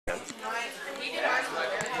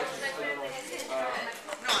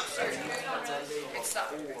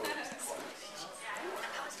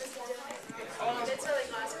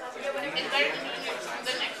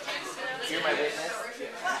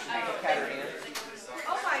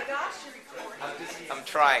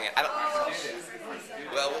trying it. I don't.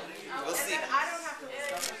 Well, we'll see.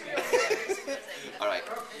 All right.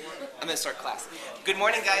 I'm going to start class. Good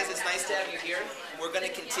morning, guys. It's nice to have you here. We're going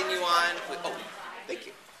to continue on with. Oh, thank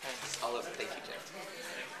you. All over. Thank you, Jeff.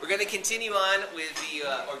 We're going to continue on with the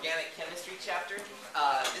organic chemistry chapter.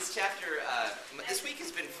 This chapter, this week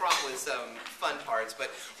has been fraught with some fun parts, but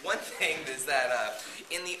one thing is that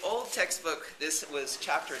in the old textbook, this was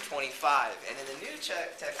chapter 25, and in the new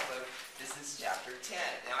textbook, this is chapter 10.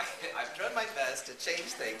 Now, I've tried my best to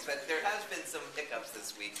change things, but there has been some hiccups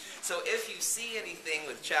this week. So if you see anything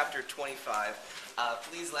with chapter 25,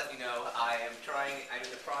 please let me know. I'm in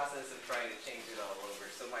the process of trying to change it all over,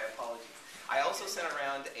 so my apologies. I also sent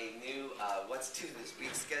around a new What's Due This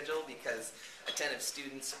Week schedule because attentive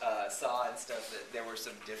students saw and stuff that there were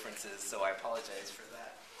some differences, so I apologize for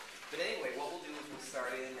that. But anyway, what we'll do is we'll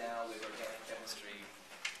start in now with organic chemistry.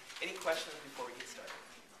 Any questions before we get started?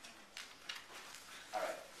 All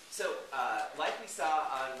right. So, like we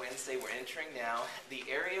saw on Wednesday, we're entering now the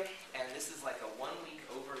area, and this is like a one-week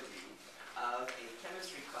overview of a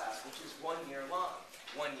chemistry class, which is 1 year long.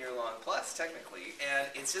 1 year long plus, technically, and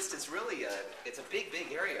it's really a big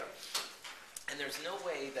area. And there's no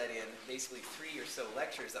way that in basically 3 or so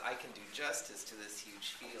lectures that I can do justice to this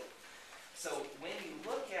huge field. So when you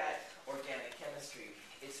look at organic chemistry,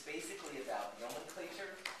 it's basically about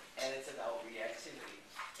nomenclature and it's about reactivity.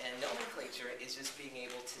 And nomenclature is just being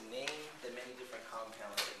able to name the many different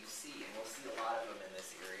compounds that you see, and we'll see a lot of them in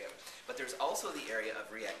this area. But there's also the area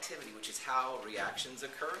of reactivity, which is how reactions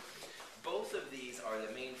occur. Both of these are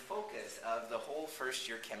the main focus of the whole first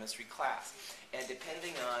year chemistry class. And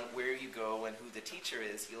depending on where you go and who the teacher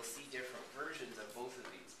is, you'll see different versions of both of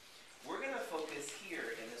these. We're going to focus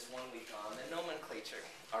here in this 1 week on the nomenclature,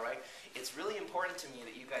 all right? It's really important to me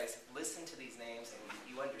that you guys listen to these names and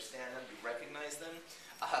you understand them, you recognize them.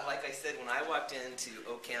 Like I said, when I walked into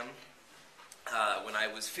OChem, when I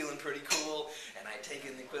was feeling pretty cool and I'd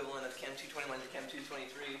taken the equivalent of Chem 221 to Chem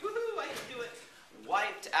 223, woohoo, I can do it.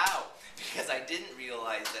 Wiped out because I didn't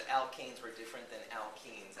realize that alkanes were different than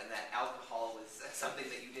alkenes and that alcohol was something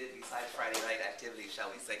that you did besides Friday night activities,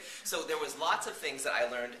 shall we say. So there was lots of things that I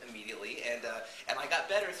learned immediately, and I got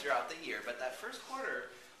better throughout the year, but that first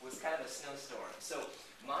quarter was kind of a snowstorm. So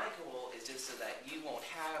my goal is just so that you won't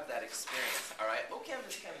have that experience, all right? OChem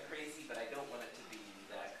is kind of crazy, but I don't want it to be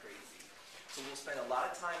that crazy. So we'll spend a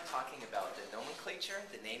lot of time talking about the nomenclature,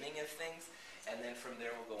 the naming of things, and then from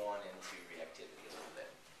there we'll go on into reactivity a little bit.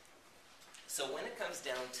 So when it comes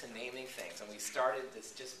down to naming things, and we started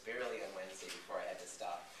this just barely on Wednesday before I had to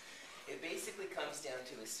stop, it basically comes down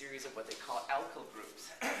to a series of what they call alkyl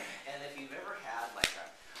groups. And if you've ever had like a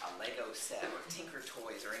Lego set or Tinker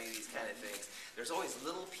Toys or any of these kind of things, there's always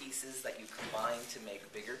little pieces that you combine to make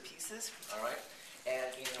bigger pieces, all right?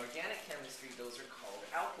 And in organic chemistry, those are called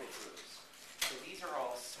alkyl groups. So these are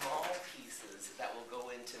all small pieces that will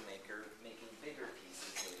go into making bigger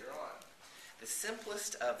pieces later on. The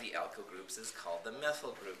simplest of the alkyl groups is called the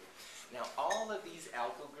methyl group. Now all of these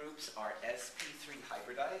alkyl groups are sp3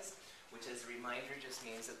 hybridized, which as a reminder just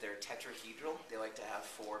means that they're tetrahedral. They like to have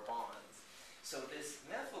 4 bonds. So this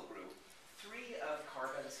methyl group, 3 of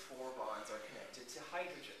carbon's 4 bonds are connected to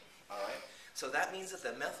hydrogen, all right? So that means that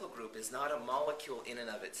the methyl group is not a molecule in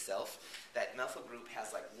and of itself. That methyl group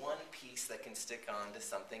has like 1 piece that can stick on to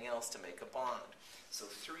something else to make a bond. So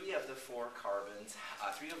 3 of the 4 carbons,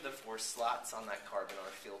 3 of the 4 slots on that carbon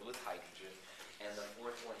are filled with hydrogen, and the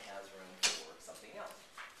 4th one has room for something else.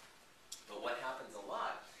 But what happens a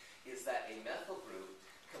lot is that a methyl group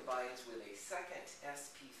combines with a second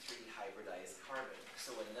sp3 hybridized carbon.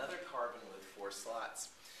 So another carbon with 4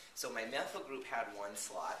 slots. So my methyl group had 1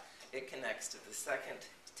 slot. It connects to the second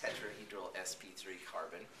tetrahedral sp3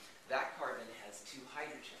 carbon. That carbon has 2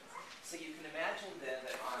 hydrogens. So you can imagine then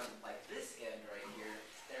that on like this end right here,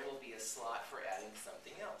 there will be a slot for adding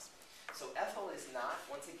something else. So ethyl is not,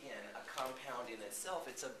 once again, a compound in itself.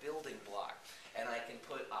 It's a building block. And I can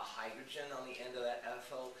put a hydrogen on the end of that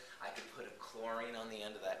ethyl. I can put a chlorine on the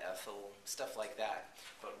end of that ethyl, stuff like that.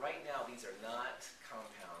 But right now, these are not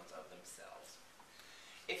compounds of themselves.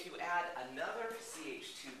 If you add another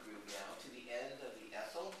CH2 group now to the end of the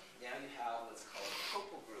ethyl, now you have what's called a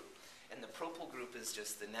propyl group. And the propyl group is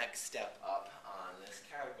just the next step up on this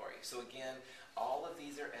category. So again, all of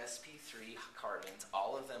these are sp3 carbons.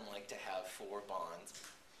 All of them like to have 4 bonds.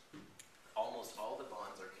 Almost all the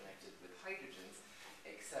bonds are connected with hydrogens,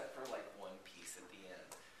 except for like 1 piece at the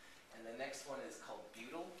end. And the next one is called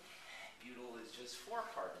butyl. Butyl is just 4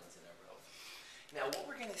 carbons in a row. Now, what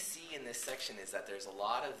we're going to see in this section is that there's a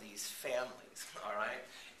lot of these families, all right?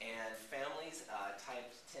 And families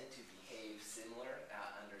tend to behave similar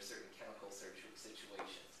under certain chemical situations.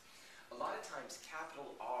 a lot of times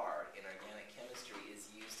capital R in organic chemistry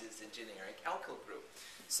is used as a generic alkyl group.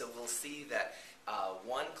 So we'll see that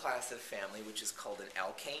one class of family, which is called an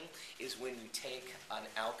alkane, is when you take an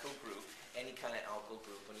alkyl group, any kind of alkyl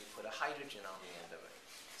group, when you put a hydrogen on the end of it.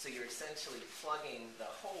 So you're essentially plugging the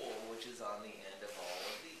hole which is on the end of all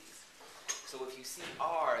of these. So if you see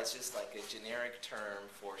R, it's just like a generic term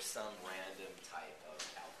for some random type of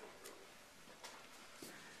alkyl group.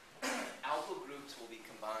 Alkyl groups will be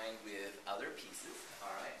combined with other pieces,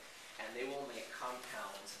 all right? And they will make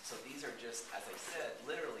compounds. So these are just, as I said,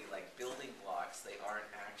 literally like building blocks. They aren't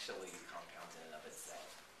actually compounds in and of itself.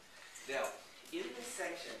 Now, in this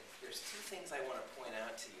section, there's two things I want to point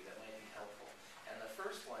out to you that might be helpful. And the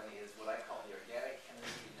first one is what I call the Organic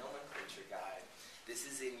Chemistry Nomenclature Guide. This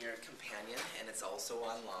is in your companion, and it's also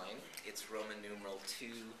online. It's Roman numeral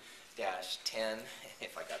 2-10.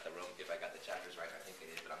 If I got the chapters right, I think I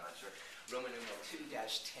did, but I'm not sure. Roman numeral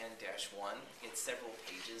 2-10-1. It's several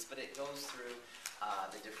pages, but it goes through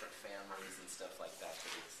the different families and stuff like that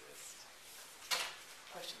that exist.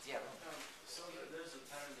 Questions? Yeah, Roman. So there's a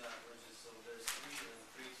pattern that emerges. So there's 3 and then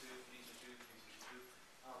 3, 2, 3, 2, 2, 3, 2,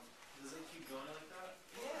 2. Does it keep going like that?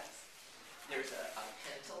 Yes. There's a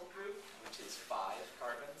pentyl group, which is 5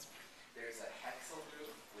 carbons. There's a hexyl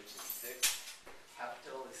group, which is 6.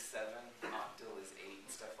 Heptyl is 7. Octyl is 8,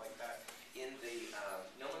 and stuff like that. In the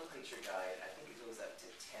nomenclature guide, I think it goes up to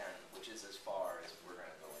 10, which is as far as we're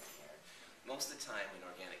going to go in here. Most of the time in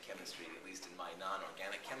organic chemistry, at least in my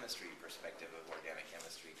non-organic chemistry perspective of organic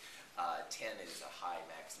chemistry, 10 is a high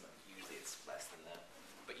maximum. Usually it's less than that.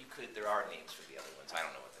 But there are names for the other ones. I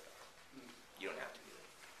don't know what they are. You don't have to do that.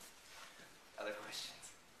 Other questions?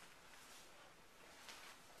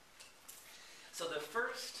 So the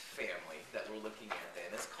first family that we're looking at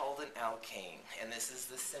then is called an alkane, and this is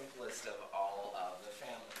the simplest of all of the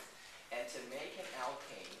families. And to make an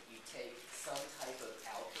alkane, you take some type of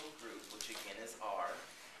alkyl group, which again is R,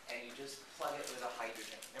 and you just plug it with a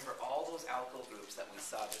hydrogen. Remember all those alkyl groups that we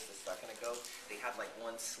saw just a second ago? They have like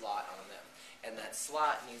one slot on them, and that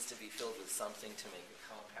slot needs to be filled with something to make a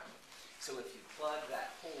compound. So if you plug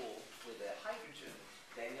that hole with a hydrogen,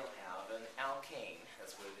 then you'll have an alkane.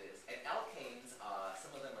 That's what it is. And alkanes,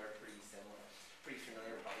 some of them are pretty similar, pretty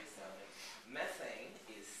familiar, probably sounding. Methane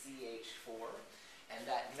is CH4, and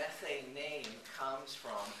that methane name comes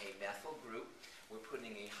from a methyl group. We're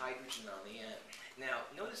putting a hydrogen on the end. Now,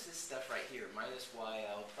 notice this stuff right here, minus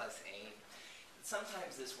YL plus ane.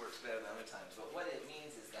 Sometimes this works better than other times, but what it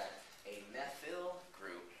means is that a methyl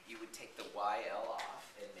group, you would take the YL off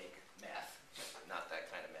and make meth. Not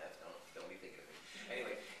that kind of meth, don't be thinking of it.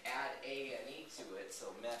 Anyway, add A and E to it,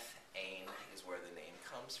 so methane is where the name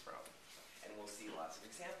comes from. And we'll see lots of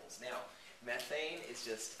examples. Now, methane is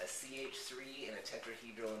just a CH3 in a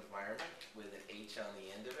tetrahedral environment with an H on the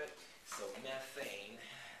end of it. So methane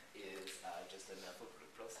is just a methyl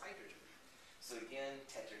group plus hydrogen. So again,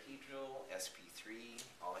 tetrahedral, sp3,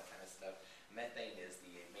 all that kind of stuff. Methane is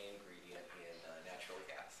the main ingredient in natural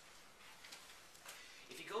gas.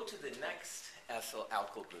 If you go to the next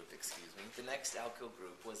alkyl group, the next alkyl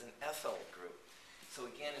group was an ethyl group. So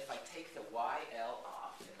again, if I take the YL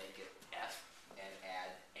off and make it F and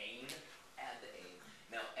add ane, add the ane.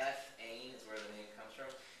 Now ethane is where the name comes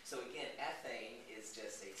from. So again, ethane is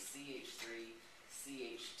just a CH3,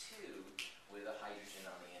 CH2 with a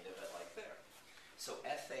hydrogen on the end of it like there. So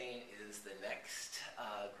ethane is the next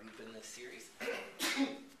group in this series.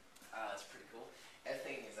 It's pretty cool.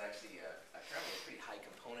 Ethane is actually apparently a pretty high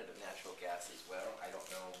component of natural gas as well. I don't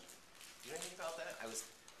know. Do you know anything about that? It's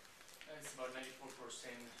about 94%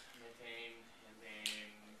 methane, and then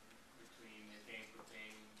between methane,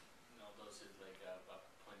 propane, and all those is like about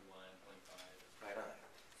 0.1, 0.5. Right on.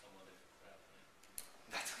 Some other crap.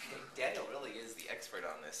 That's okay. Daniel really is the expert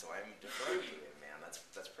on this, so I'm deferring to him, man.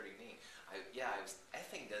 That's pretty neat.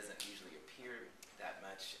 Ethane doesn't usually appear that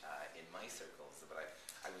much in my circles, but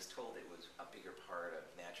I was told it was a bigger part of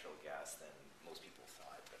natural gas than most people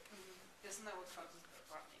thought. But Isn't that what causes the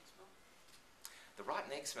rotten egg smell? the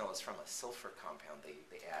rotten egg smell is from a sulfur compound they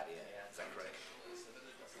add in. Yeah, Is that correct?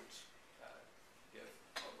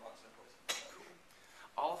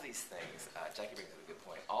 All of these things, Jackie brings up a good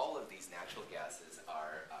point. All of these natural gases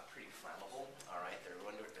are pretty flammable. All right, they're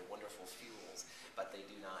wonderful fuels, but they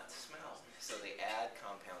do not smell. So they add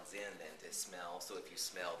compounds in then to smell. So if you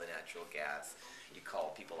smell the natural gas, you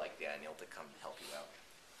call people like Daniel to come help you out.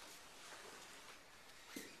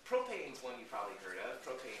 Propane is one you probably heard of.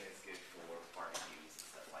 Propane is good for barbecues and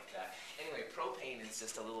stuff like that. Anyway, propane is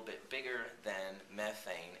just a little bit bigger than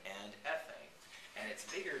methane and ethane. And it's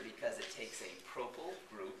bigger because it takes a propyl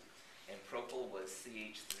group, and propyl was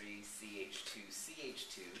CH3, CH2,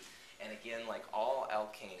 CH2, And again, like all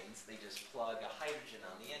alkanes, they just plug a hydrogen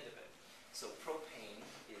on the end of it. So propane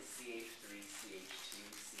is CH3CH2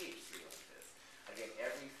 CH3 like this. Again,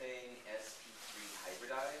 everything sp3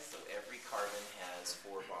 hybridized, so every carbon has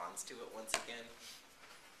 4 bonds to it once again.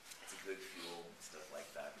 It's a good fuel, stuff like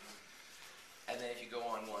that. And then if you go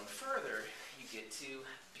on one further, you get to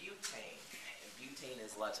butane. And butane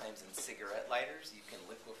is a lot of times in cigarette lighters. You can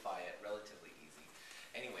liquefy it relatively easy.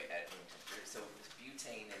 Anyway, at room temperature. So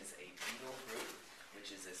butane is a butyl group,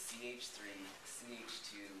 which is a CH3,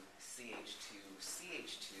 CH2, CH2,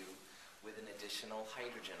 CH2 with an additional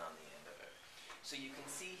hydrogen on the end of it. So you can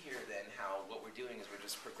see here then how what we're doing is we're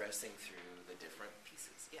just progressing through the different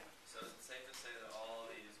pieces. Yeah. So is it safe to say that all of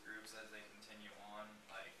these groups, as they continue on,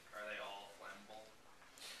 like, are they all flammable?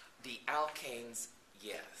 The alkanes,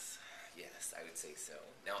 yes. Yes, I would say so.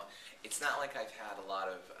 Now, it's not like I've had a lot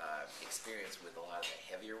of experience with a lot of the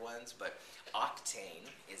heavier ones, but octane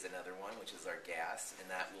is another one, which is our gas, and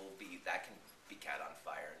that can be caught on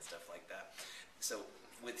fire and stuff like that. So,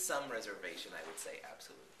 with some reservation, I would say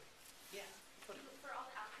absolutely. Yeah. For all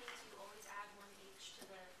the alkanes, you always add one H to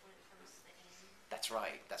when it comes to the N. That's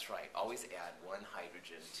right. That's right. Always add one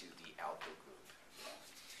hydrogen to the alkyl group. Yeah.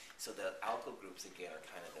 So the alkyl groups again are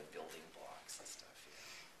kind of the building blocks and stuff. Yeah.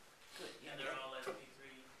 Good. Yeah. And they're all sp3,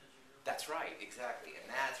 as usual? That's right. Exactly. And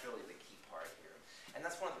that's really the key part here. And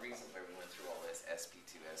that's one of the reasons why we went through all this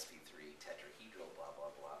sp2, sp3, tetrahedral, blah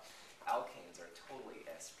blah blah. Alkanes are totally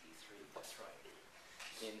sp3. That's right.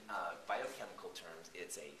 In biochemical terms,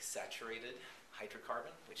 it's a saturated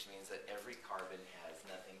hydrocarbon, which means that every carbon has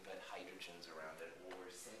nothing but hydrogens around it or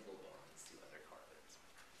single bonds to other carbons.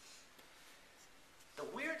 The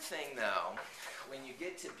weird thing, though, when you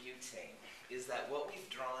get to butane, is that what we've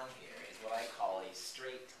drawn here is what I call a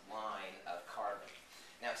straight line of carbon.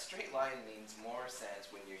 Now, straight line means more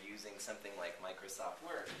sense when you're using something like Microsoft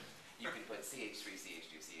Word. You could put CH3,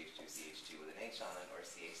 CH2, CH2, CH2 with an H on it, or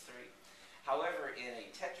CH3. However, in a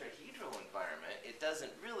tetrahedral environment, it doesn't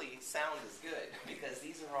really sound as good because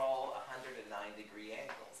these are all 109-degree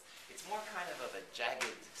angles. It's more kind of a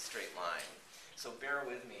jagged straight line. So bear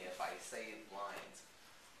with me if I say lines.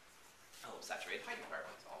 Oh, saturated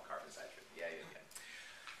hydrocarbons, all carbon saturated. Yeah.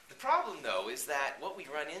 The problem, though, is that what we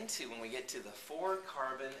run into when we get to the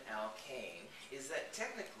 4-carbon alkane is that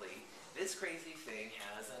technically this crazy thing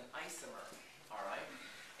has an isomer, all right?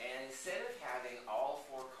 And instead of having all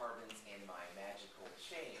 4 carbons in my magical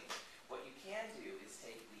chain, what you can do is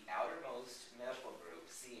take the outermost methyl group,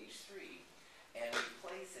 CH3, and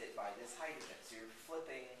replace it by this hydrogen. So you're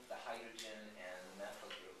flipping the hydrogen and the methyl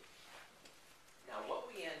group. Now what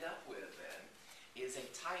we end up with then is a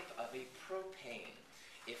type of a propane.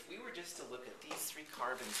 If we were just to look at these 3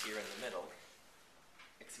 carbons here in the middle,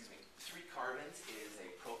 3 carbons is a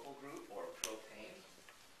propyl group or propane,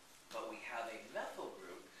 but we have a methyl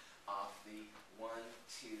group off the 1,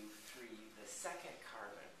 2, 3, the second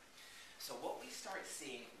carbon. So what we start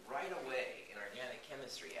seeing right away in organic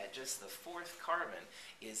chemistry at just the 4th carbon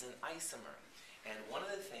is an isomer. And one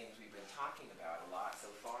of the things we've been talking about a lot so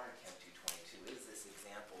far in Chem 222 is this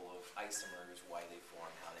example of isomers, why they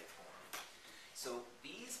form, how they form. So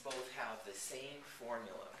these both have the same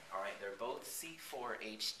formula, all right? They're both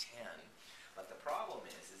C4H10, but the problem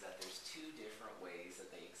is that there's 2 different ways that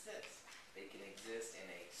they exist. They can exist in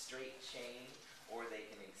a straight chain, or they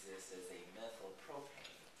can exist as a methyl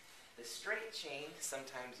propane. The straight chain,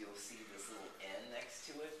 sometimes you'll see this little N next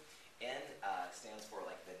to it. N stands for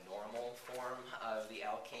like the normal form of the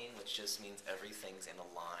alkane, which just means everything's in a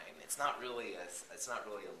line. It's not really a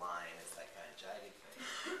line. It's that kind of jagged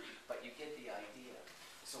thing. But you get the idea.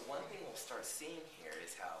 So one thing we'll start seeing here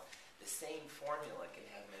is how the same formula can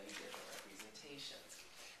have many different representations.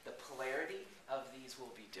 The polarity of these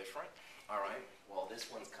will be different. All right, well, this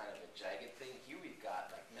one's kind of a jagged thing. Here we've got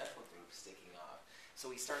like methyl groups sticking off. So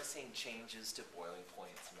we start seeing changes to boiling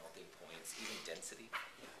points, melting points, even density.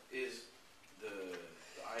 Is the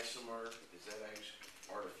isomer, is that actually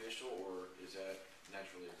artificial or is that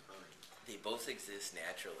naturally occurring? They both exist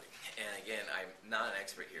naturally. And again, I'm not an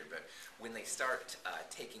expert here, but when they start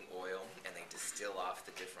taking oil and they distill off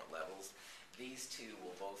the different levels, these 2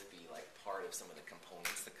 will both be like part of some of the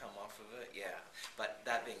components that come off of it. Yeah. But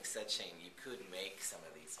that being said, Shane, you could make some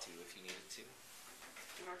of these too if you needed to.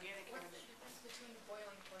 An organic What's carbon. the difference between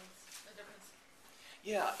boiling points? The difference?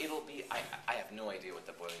 Yeah, it'll be, I have no idea what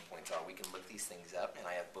the boiling points are. We can look these things up, and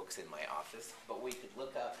I have books in my office, but we could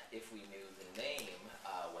look up, if we knew the name,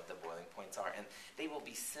 what the boiling points are, and they will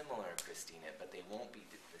be similar, Christina, but they won't be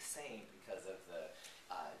the same because of the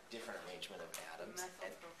different arrangement of atoms.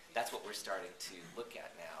 And Methylpropane. that's what we're starting to look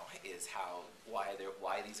at now, is why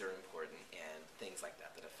these are important and things like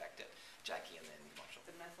that that affect it. Jackie and then Marshall.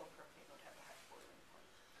 The methylpropane would have a high boiling point,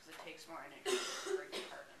 because it takes more energy to break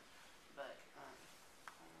carbon, but,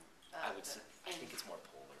 I think it's more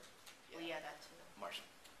polar. Well, yeah, that too. Marshall.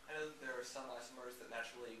 I know that there are some isomers that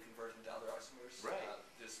naturally convert into other isomers Right.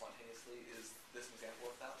 just spontaneously. Is this an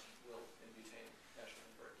example of that? Will in butane naturally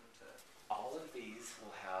convert into? All of these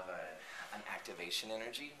will have an activation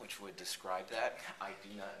energy, which would describe that. I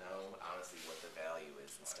do not know, honestly, what the value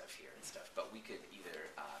is and stuff here and stuff, but we could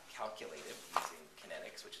either calculate it using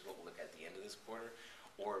kinetics, which is what we'll look at the end of this quarter,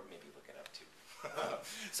 or maybe look it up too.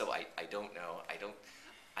 So I don't know. I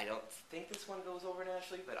don't think this one goes over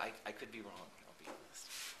naturally, but I could be wrong, I'll be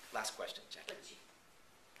honest. Last question, Jackie.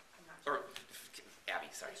 But I'm not sure. Or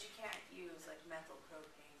Abby, sorry. But you can't use like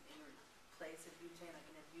methylpropane in place of butane, like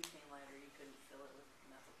in a butane lighter, you couldn't fill it with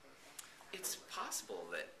methylpropane. It's possible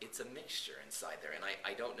that it's a mixture inside there, and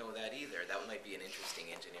I don't know that either. That might be an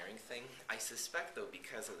interesting engineering thing. I suspect, though,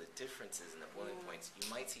 because of the differences in the boiling points, you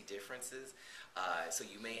might see differences. So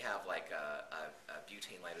you may have like a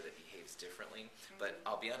butane lighter that behaves differently, but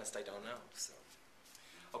I'll be honest, I don't know. So,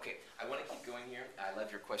 okay, I want to keep going here. I love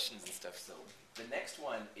your questions and stuff. So the next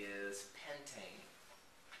one is pentane.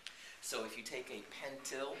 So if you take a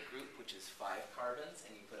pentyl group, which is 5 carbons,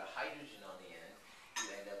 and you put a hydrogen on the end, you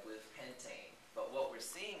end up with pentane. But what we're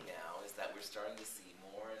seeing now is that we're starting to see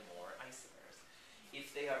more and more isomers.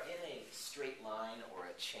 If they are in a straight line or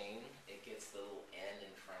a chain, it gets the little N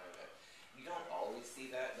in front of it. You don't always see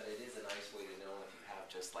that, but it is a nice way to know if you have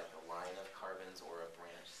just like a line of carbons or a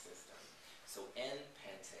branch system. So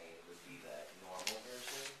N-pentane would be the normal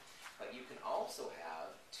version, but you can also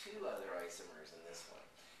have 2 other isomers in this one.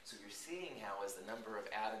 So you're seeing how as the number of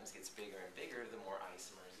atoms gets bigger and bigger, the more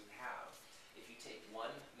isomers you have. If you take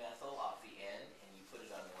one methyl off the end and you put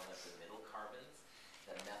it on one of the middle carbons,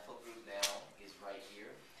 the methyl group now is right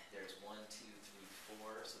here. There's 1, 2, 3,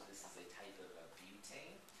 4, so this is a type of a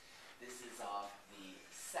butane. This is off the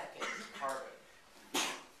second carbon.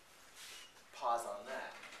 Pause on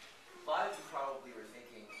that. A lot of you probably were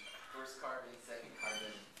thinking first carbon, second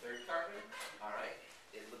carbon, third carbon. All right.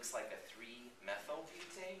 It looks like a 3-methyl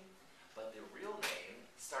butane, but the real name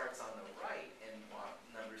starts on the right and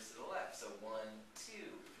numbers to the left. So 1, 2,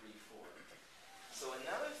 3, 4. So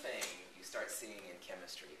another thing you start seeing in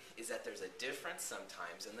chemistry is that there's a difference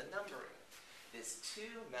sometimes in the numbering. This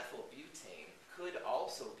 2-methyl butane could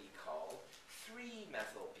also be called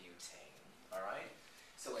 3-methyl butane. All right.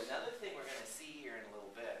 So another thing we're going to see here in a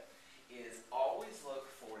little bit is always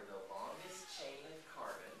look for the longest chain of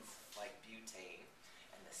carbons, like butane.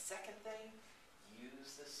 And the second thing,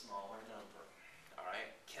 use the smaller number. All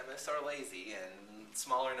right? Chemists are lazy, and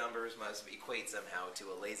smaller numbers must equate somehow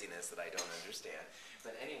to a laziness that I don't understand.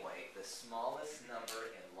 But anyway, the smallest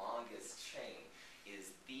number and longest chain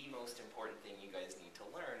is the most important thing you guys need to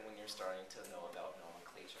learn when you're starting to know about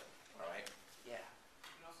nomenclature. All right? Yeah.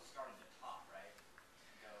 You can also start at the top, right?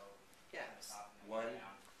 Go Yeah. from the top and then One. go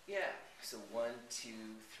down. Yeah, so 1,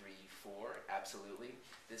 2, 3, 4, absolutely.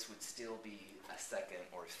 This would still be a second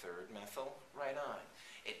or third methyl, right on.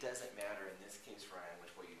 It doesn't matter in this case, Ryan,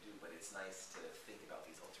 which way you do, but it's nice to think about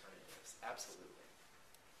these alternatives, absolutely.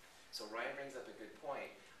 So Ryan brings up a good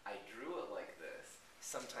point. I drew it like this.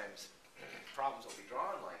 Sometimes problems will be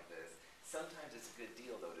drawn like this. Sometimes it's a good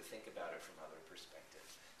deal, though, to think about it from other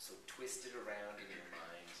perspectives. So twist it around in your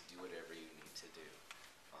mind, do whatever you need to do.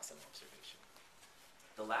 Awesome observation.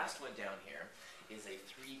 The last one down here is a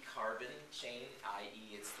 3-carbon chain,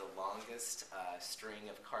 i.e. it's the longest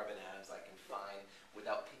string of carbon atoms I can find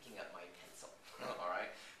without picking up my pencil. All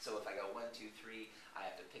right? So if I go 1, 2, 3, I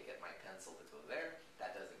have to pick up my pencil to go there.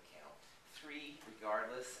 That doesn't count. 3,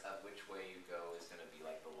 regardless of which way you go, is going to be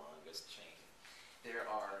like the longest chain. There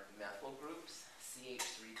are methyl groups,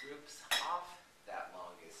 CH3 groups, off that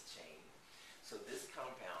longest chain. So this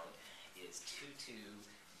compound is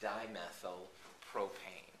 2,2-dimethyl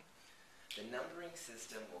propane. The numbering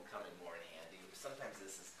system will come in more in handy. Sometimes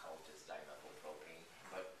this is called just dimethyl propane,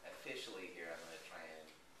 but officially here I'm going to try and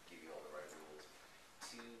give you all the right rules.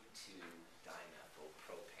 2,2-dimethyl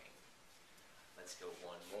propane. Let's go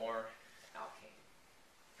one more. Alkane.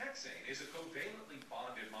 Hexane is a covalently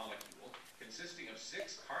bonded molecule consisting of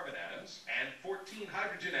 6 carbon atoms and 14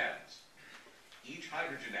 hydrogen atoms. Each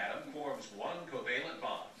hydrogen atom forms 1 covalent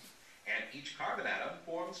bond, and each carbon atom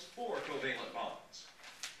forms 4 covalent bonds.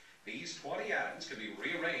 These 20 atoms can be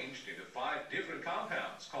rearranged into 5 different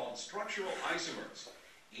compounds called structural isomers,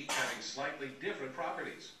 each having slightly different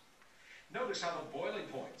properties. Notice how the boiling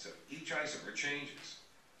points of each isomer changes.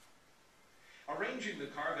 Arranging the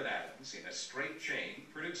carbon atoms in a straight chain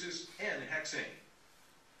produces N-hexane.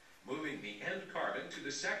 Moving the end carbon to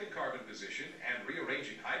the second carbon position and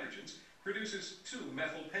rearranging hydrogens produces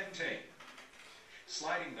 2-methylpentane.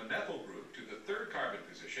 Sliding the methyl group to the third carbon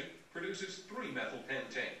position produces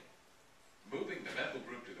 3-methylpentane. Moving the methyl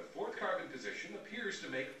group to the fourth carbon position appears to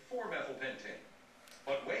make 4-methylpentane.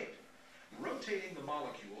 But wait, rotating the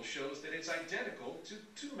molecule shows that it's identical to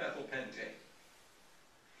 2-methylpentane.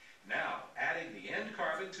 Now, adding the end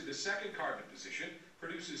carbon to the second carbon position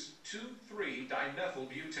produces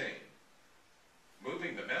 2,3-dimethylbutane.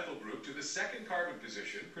 Moving the methyl group to the second carbon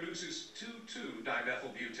position produces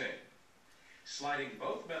 2,2-dimethylbutane. Sliding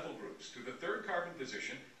both methyl groups to the third carbon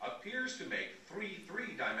position appears to make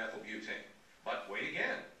 3,3-dimethylbutane. But wait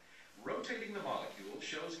again. Rotating the molecule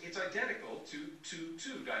shows it's identical to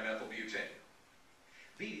 2,2-dimethylbutane.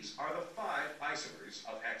 These are the 5 isomers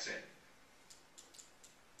of hexane.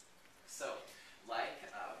 So, like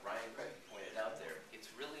Ryan Craig pointed out there,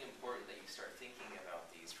 it's really important that you start thinking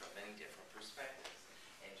about these from many different perspectives.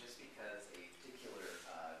 And just because a particular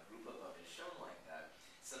group of them is shown like that,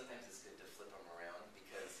 sometimes it's good to flip them around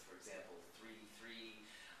because, for example,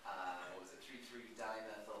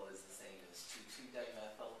 3,3-dimethyl is the same as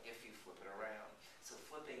 2,2-dimethyl if you flip it around. So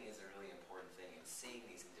flipping is a really important thing, and seeing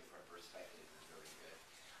these in different perspectives is really good.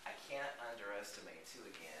 I can't underestimate, too,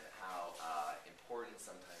 again, how important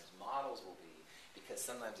sometimes models will be, because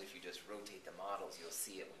sometimes if you just rotate the models, you'll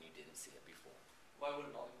see it when you didn't see it before. Why would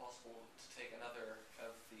it not be possible to take another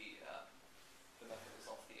of the methyls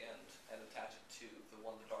off the end and attach it to the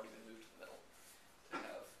one that already been moved to the middle to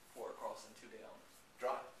have 4 across and 2 down?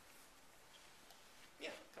 Draw it.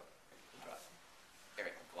 Yeah, go. Draw it.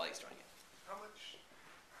 Eric, while he's drawing it. How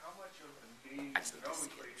much of the name I still can see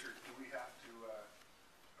it. nomenclature do we have to,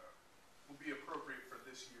 will be appropriate for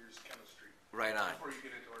this year's chemistry? Right on. Before you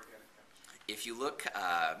get into organic chemistry. If you look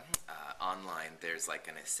online, there's like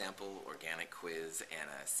a sample organic quiz and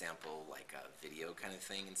a sample like a video kind of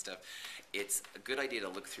thing and stuff. It's a good idea to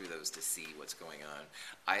look through those to see what's going on.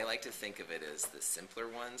 I like to think of it as the simpler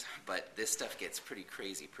ones, but this stuff gets pretty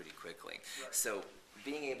crazy pretty quickly. Right. So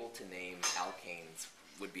being able to name alkanes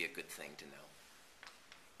would be a good thing to know.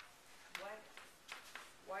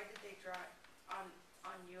 Why did they draw it on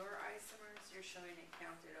your isomers? You're showing it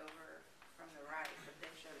counted over from the right, but they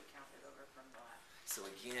showed it counted over from the left. So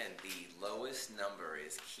again, the lowest number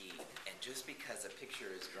is key, and just because a picture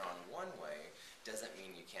is drawn one way doesn't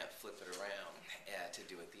mean you can't flip it around to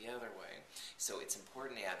do it the other way. So it's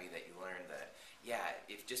important, Abby, that you learn that, yeah,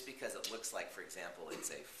 if just because it looks like, for example, it's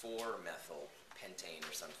a 4-methylpentane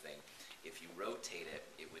or something, if you rotate it,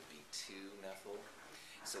 it would be 2-methyl.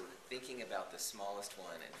 So thinking about the smallest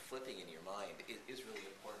one and flipping in your mind is really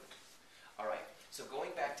important. All right, so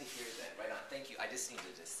going back to here then, right on, thank you. I just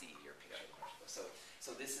needed to see your picture.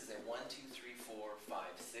 So this is a 1, 2, 3, 4,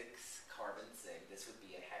 5, 6 carbon thing. This would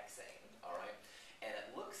be a hexane, all right? And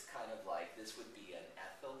it looks kind of like this would be an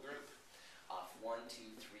ethyl group off 1,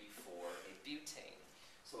 2, 3, 4, a butane.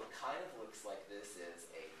 So it kind of looks like this is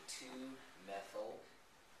a 2-ethyl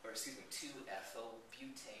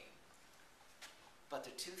butane. But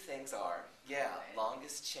the two things are, yeah,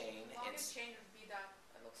 longest chain. Longest chain would be that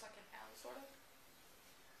it looks like an L, sort of.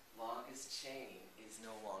 Longest chain is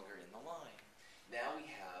no longer in the line. Now we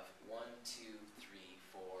have 1, 2, 3,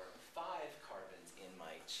 4, 5 carbons in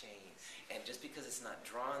my chain. And just because it's not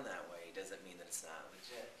drawn that way doesn't mean that it's not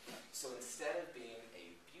legit. So instead of being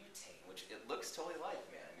a butane, which it looks totally like,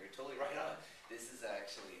 man, you're totally right on. This is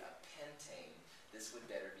actually a pentane. This would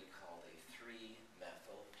better be called a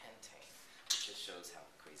 3-methylpentane, which just shows how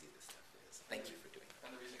crazy this stuff is. Thank you for doing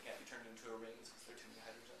that. And the reason it can't be turned into a ring is because there are too many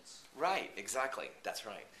hydrogens. Right, exactly. That's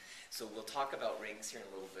right. So we'll talk about rings here in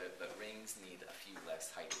a little bit, but rings need a few less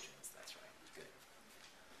hydrogens. That's right. Good.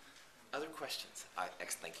 Other questions?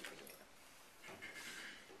 Thank you for doing that.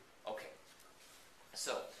 Okay.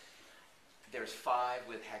 So there's 5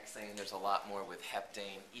 with hexane. There's a lot more with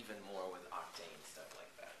heptane, even more with octane, stuff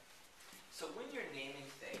like that. So when you're naming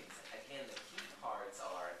things, again, the key parts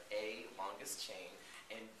are A, longest chain,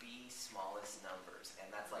 and B, smallest numbers. And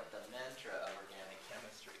that's like the mantra of organic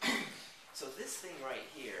chemistry. So this thing right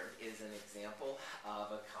here is an example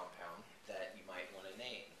of a compound that you might want to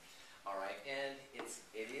name. All right, and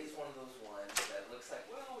it is one of those ones that looks like,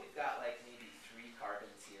 well, we've got like maybe 3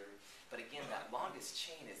 carbons here. But again, that longest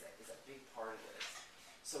chain is a big part of this.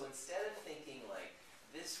 So instead of thinking like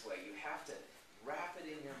this way, you have to wrap it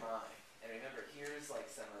in your mind. And remember, here's like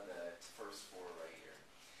some of the first 4 right here.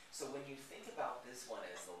 So when you think about this one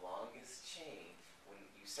as the longest chain, when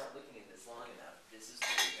you start looking at this long enough, this is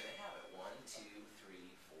where you're going to have it. 1, 2, 3,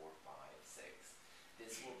 4, 5, 6.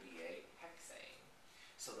 This will be a hexane.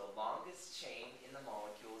 So the longest chain in the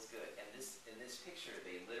molecule is good. And in this picture,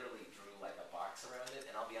 they literally drew like a box around it.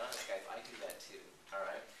 And I'll be honest, guys, I do that too. All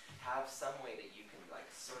right? Have some way that you can like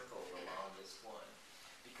circle the longest one.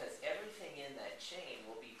 Because everything in that chain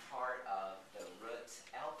will be part of the root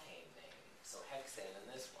alkane name. So hexane in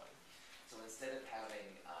this one. So instead of having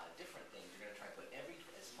different things, you're going to try and put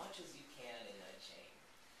as much as you can in that chain.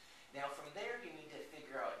 Now from there, you need to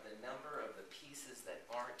figure out the number of the pieces that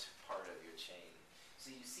aren't part of your chain. So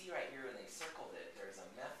you see right here when they circled it, there's a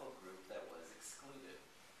methyl group that was excluded.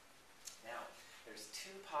 Now, there's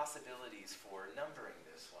two possibilities for numbering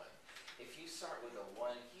this one. If you start with a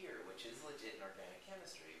 1 here, which is legit in organic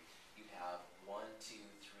chemistry, you'd have 1, 2,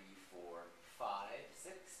 3, 4, 5,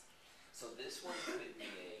 6. So this one could be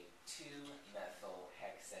a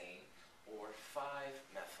 2-methylhexane or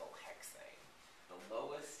 5-methylhexane. The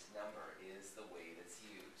lowest number is the way that's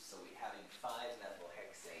used. So having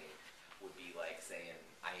 5-methylhexane would be like saying,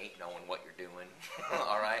 I ain't knowing what you're doing,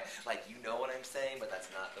 all right? Like, you know what I'm saying, but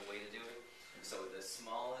that's not the way to do it. So the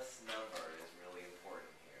smallest number is really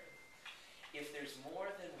important here. If there's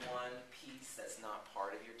more than one piece that's not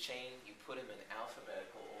part of your chain, you put them in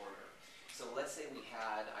alphabetical order. So let's say we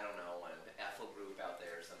had, I don't know, an ethyl group out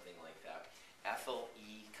there or something like that. Ethyl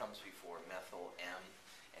E comes before methyl M,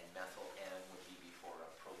 and methyl M would be before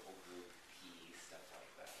a propyl group P, stuff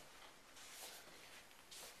like that.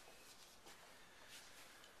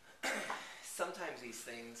 Sometimes these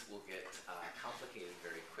things will get complicated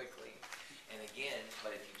very quickly. And again,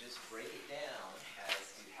 but if you just break it down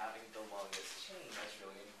as to having the longest chain, that's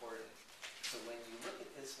really important. So when you look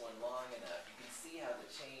at this one long enough, you can see how the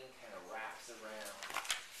chain kind of wraps around.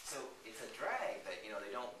 So it's a drag that,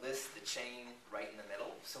 they don't list the chain right in the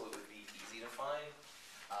middle, so it would be easy to find.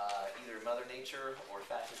 Either Mother Nature or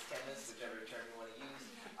fascist chemist, whichever term you want to use.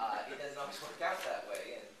 It doesn't always work out that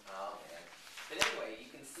way, and oh man. But anyway, you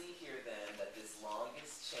can see here then that this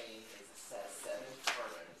longest chain has 7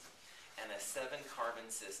 carbons, and a 7-carbon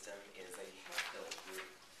system is a heptyl group.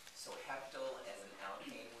 So heptyl as an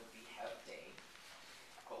alkane would be heptane.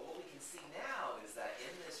 But what we can see now is that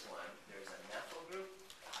in this one, there's a methyl group,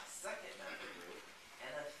 a second methyl group,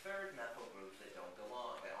 and a third methyl group that don't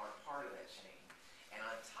belong, that aren't part of that chain. And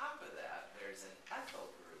on top of that, there's an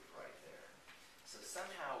ethyl group right there. So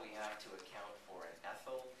somehow we have to account for an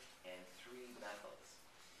ethyl and 3 methyls.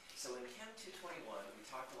 So in Chem 221, we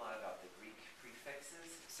talked a lot about the Greek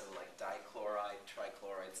prefixes, so like dichloride,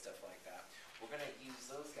 trichloride, stuff like that. We're going to use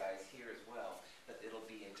those guys here as well, but it'll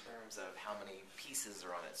be in terms of how many pieces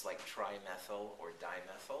are on it. It's like trimethyl or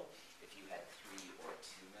dimethyl, if you had 3 or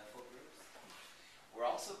 2 methyl groups. We're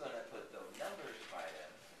also going to put the numbers by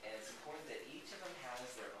them, and it's important that each of them has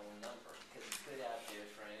their own number, because you could have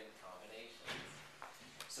different combinations.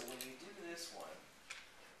 So when you do this one,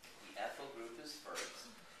 the ethyl group is first.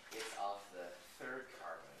 It's off the 3rd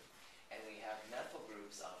carbon. And we have methyl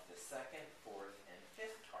groups off the 2nd, 4th, and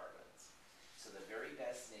 5th carbons. So the very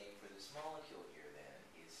best name for this molecule here then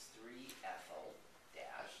is 3-ethyl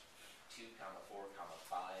dash 2, 4, 5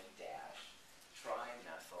 dash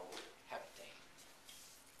trimethyl heptane.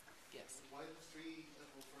 Yes? Why the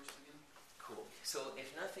 3-ethyl first again? Cool. So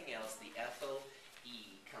if nothing else, the ethyl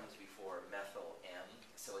E comes before methyl M.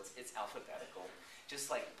 So it's alphabetical. Just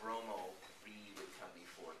like bromo B would come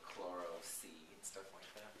before chloro C and stuff like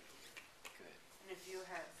that. Good. And if you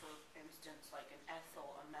had, for instance, like an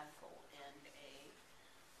ethyl, a methyl, and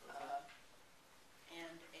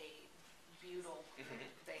a butyl,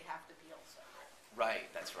 they have to be all separate. Right,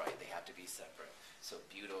 that's right. They have to be separate. So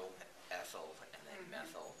butyl, ethyl, and then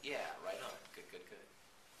methyl. Yeah, right on. Good, good, good.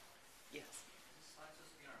 Yes?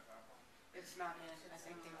 It's not in, I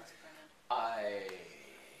think it was printed.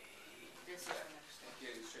 This is the next one.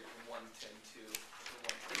 Yeah, you straight from 110 to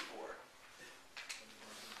 134.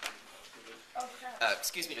 Oh, crap.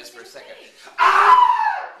 Excuse me just for a second.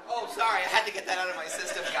 Oh, sorry. I had to get that out of my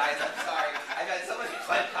system, guys. I'm sorry. I've had so much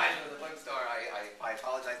fun time with the bookstore. I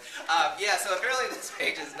apologize. Yeah, so apparently this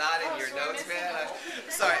page is not in your notes, man.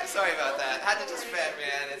 Sorry about that. Had to just vent,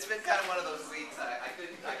 man. It's been kind of one of those weeks. I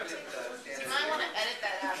couldn't stand it. You might want to edit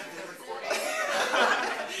that out of the recording.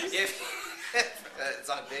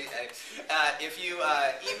 It's on video. If you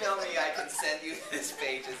email me, I can send you this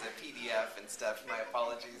page as a PDF and stuff. My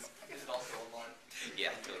apologies. Is it also online?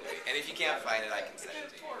 Yeah, totally. And if you can't find it, I can send it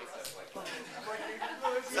to you.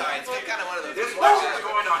 Sorry, it's been kind of one of those. This lecture's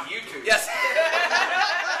going on YouTube. Yes.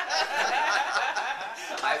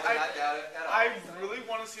 I would not doubt it at all. I really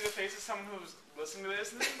want to see the face of someone who's listening to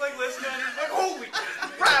this and is like listening and is like, holy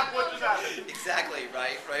crap, what just happened? Exactly,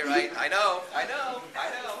 right. I know.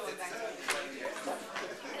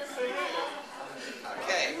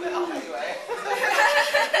 Okay, well, anyway.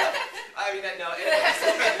 doing that? No. Anyway, so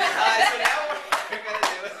now we're going to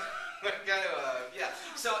do it. We're going to, yeah.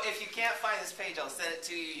 So if you can't find this page, I'll send it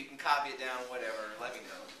to you. You can copy it down, whatever. Let me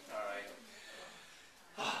know. All right.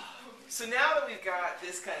 So now that we've got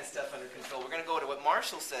this kind of stuff under control, we're going to go to what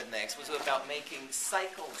Marshall said next, was about making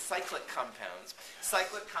cyclic compounds.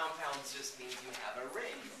 Cyclic compounds just means you have a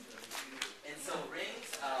ring. And so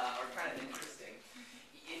rings are kind of interesting.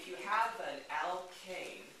 If you have an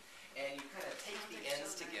alkane and you kind of take the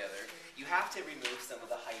ends together, you have to remove some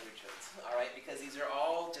of the hydrogens, all right? Because these are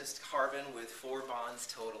all just carbon with 4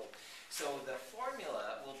 bonds total. So the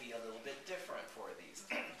formula will be a little bit different for these.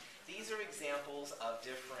 These are examples of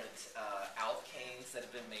different alkanes that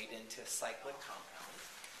have been made into cyclic compounds.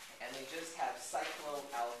 And they just have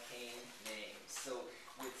cycloalkane names. So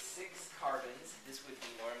with 6 carbons, this would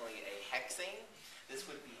be normally a hexane. This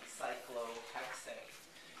would be cyclohexane.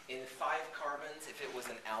 In 5 carbons, if it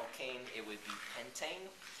was an alkane, it would be pentane.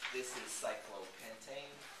 This is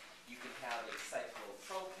cyclopentane. You can have a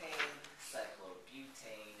cyclopropane,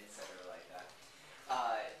 cyclobutane, etc. like that.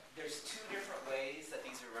 There's 2 different ways that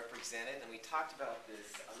these are represented, and we talked about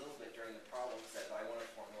this a little bit during the problem set, but I want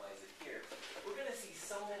to formalize it here. We're going to see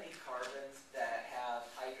so many carbons that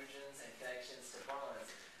have hydrogens and connections to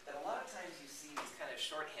bonds that a lot of times you see these kind of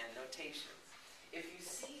shorthand notations. If you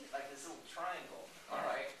see like this little triangle, all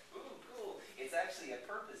right, ooh, cool, it's actually a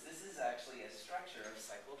purpose. This is actually a structure of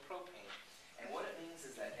cyclopropane. And what it means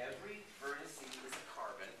is that every vertice is a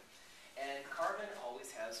carbon, and carbon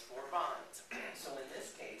always has 4 bonds. So in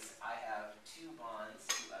this case, I have 2 bonds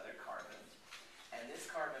to other carbons, and this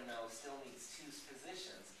carbon now still needs 2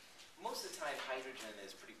 positions. Most of the time, hydrogen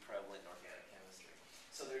is pretty prevalent in organic chemistry.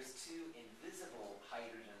 So there's 2 invisible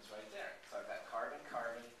hydrogens right there. So I've got carbon,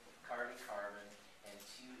 carbon, carbon, carbon, and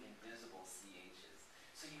 2 invisible CHs.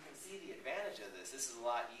 So you can see the advantage of this. This is a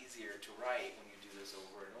lot easier to write when you do this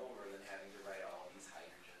over and over than having to write all these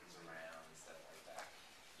hydrogens around and stuff like that.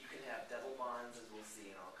 You can have double bonds, as we'll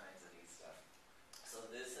see, and all kinds of neat stuff. So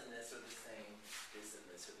this and this are the same, this and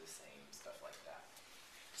this are the same, stuff like that.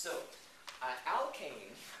 So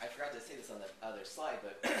alkane, I forgot to say this on the other slide,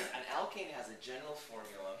 but an alkane has a general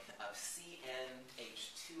formula of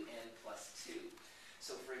CnH2n plus 2.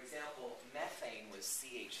 So for example, methane was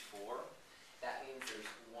CH4. That means there's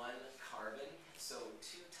 1 carbon, so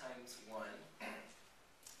 2 times 1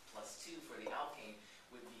 plus 2 for the alkane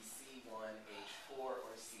would be C1H4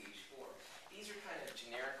 or CH4. These are kind of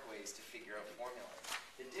generic ways to figure out formulas.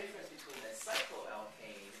 The difference between a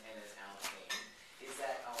cycloalkane and an alkane is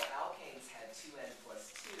that our alkanes had 2n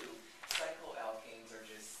plus 2. Cycloalkanes are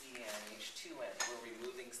just CnH2n. We're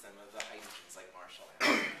removing some of the hydrogens like Marshall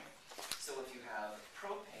had. So if you have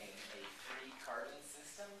propane, a 3-carbon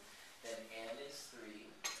system, then N is 3,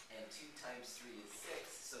 and 2 times 3 is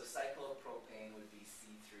 6. So cyclopropane would be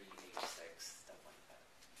C3H6, stuff like that.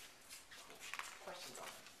 Cool. Questions on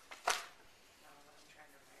it? No, I'm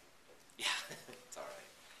trying to write. Yeah, it's all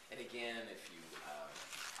right. And again, if you,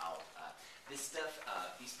 this stuff,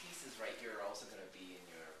 these pieces right here are also going to be in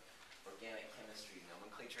your organic chemistry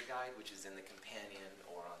nomenclature guide, which is in the companion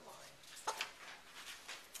or online.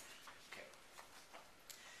 Okay.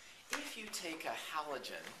 If you take a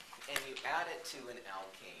halogen and you add it to an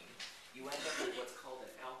alkane, you end up with what's called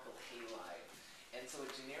an alkyl halide. And so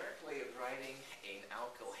a generic way of writing an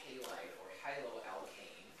alkyl halide or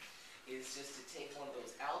haloalkane is just to take one of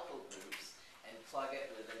those alkyl groups and plug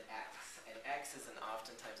it with an X. And X is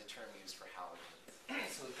oftentimes a term used for halogens.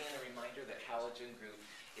 So again, a reminder that halogen group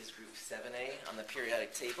is group 7A on the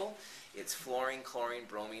periodic table. It's fluorine, chlorine,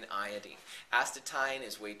 bromine, iodine. Astatine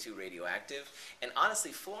is way too radioactive. And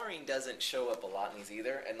honestly, fluorine doesn't show up a lot in these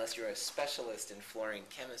either, unless you're a specialist in fluorine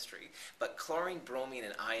chemistry. But chlorine, bromine,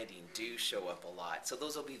 and iodine do show up a lot. So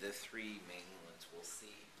those will be the 3 main ones we'll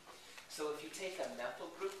see. So if you take a methyl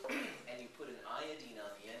group and you put an iodine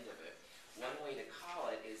on the end of it, one way to call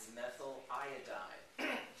it is methyl iodide.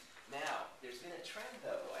 Now, there's been a trend,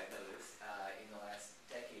 though, I've noticed in the last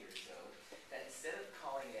decade or so, that instead of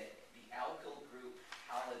calling it the alkyl group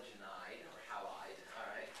halogenide or halide, all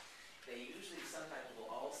right, they usually sometimes will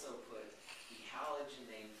also put the halogen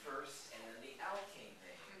name first and then the alkane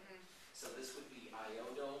name. So this would be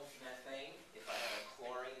iodomethane. If I had a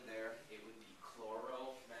chlorine there, it would be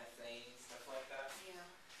chloromethane, stuff like that.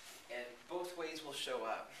 Yeah. And both ways will show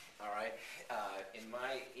up, all right? In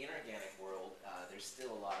my inorganic world, there's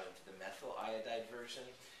still a lot of the methyl iodide version,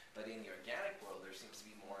 but in the organic world, there seems to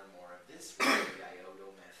be more and more of this version, the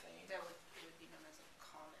iodomethane. That would be known as a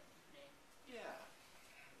common name. Yeah,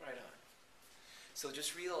 right on. So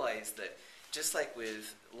just realize that just like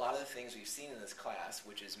with a lot of the things we've seen in this class,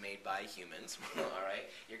 which is made by humans, all right,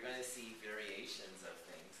 you're going to see variations of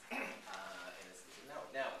things, and it's good to know.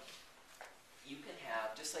 Now, you can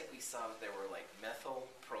have, just like we saw there were like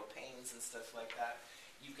methyl propanes and stuff like that,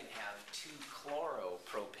 you can have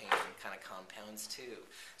 2-chloropropane kind of compounds too.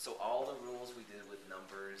 So all the rules we did with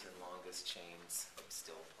numbers and longest chains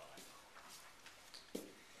still apply.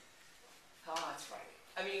 Oh, that's right.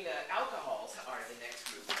 I mean, alcohols are the next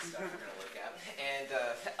group of stuff we're going to look at. And,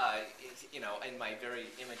 in my very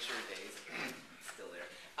immature days, still there,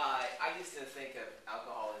 I used to think of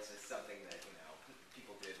alcohol as just something that,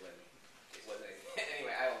 people did when it wasn't anything.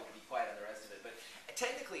 Anyway, I will be quiet on the rest of it. But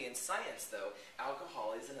technically in science, though,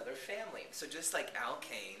 alcohol is another family. So just like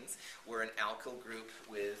alkanes were an alkyl group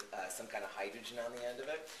with some kind of hydrogen on the end of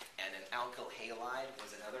it, and an alkyl halide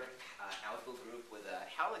was another alkyl group with a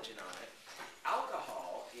halogen on it,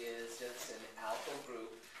 alcohol is just an alkyl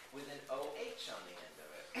group with an OH on the end of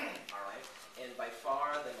it. All right? And by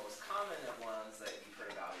far the most common of ones that you've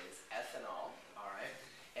heard about is ethanol. All right?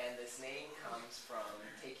 And this name comes from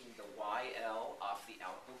taking the YL off the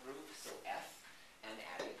alkyl group, so eth, and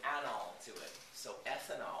adding anol to it. So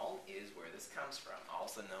ethanol is where this comes from,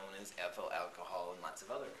 also known as ethyl alcohol and lots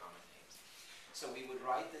of other common names. So we would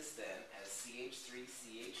write this then as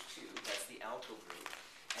CH3CH2, that's the alkyl group,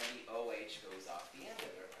 and the OH goes off the end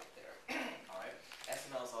of it right there. All right?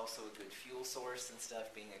 Ethanol is also a good fuel source and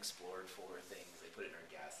stuff being explored for things. They put it in our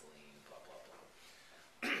gasoline, blah, blah, blah.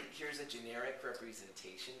 Here's a generic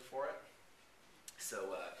representation for it.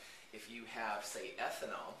 So if you have, say,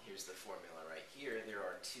 ethanol, here's the formula right here. There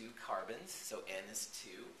are 2 carbons, so N is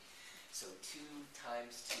 2. So 2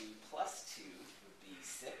 times 2 plus 2 would be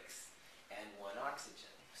 6, and 1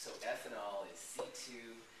 oxygen. So ethanol is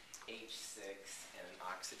C2H6 and an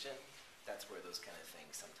oxygen. That's where those kind of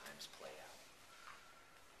things sometimes play out.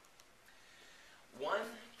 1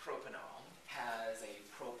 propanol has a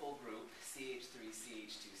propyl group,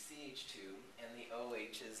 CH3CH2CH2, and the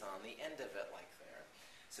OH is on the end of it like there.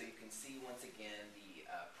 So you can see once again the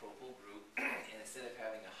propyl group, and instead of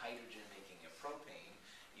having a hydrogen making a propane,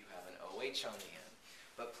 you have an OH on the end.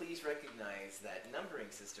 But please recognize that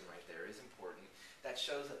numbering system right there is important. That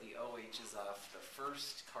shows that the OH is off the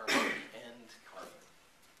first carbon and carbon.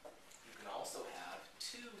 You can also have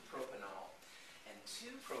 2 propanol, and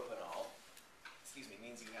 2 propanol,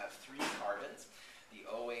 means you have 3 carbons. The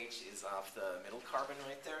OH is off the middle carbon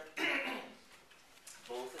right there.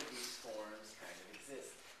 Both of these forms kind of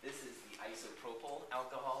exist. This is the isopropyl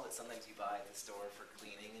alcohol that sometimes you buy at the store for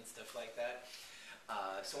cleaning and stuff like that.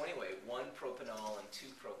 So anyway, 1 propanol and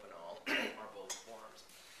 2 propanol are both forms.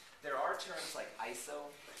 There are terms like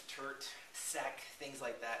iso, tert, sec, things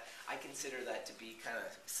like that. I consider that to be kind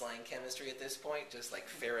of slang chemistry at this point, just like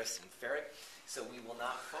ferrous and ferric. So we will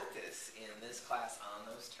not focus in this class on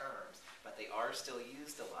those terms, but they are still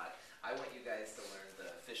used a lot. I want you guys to learn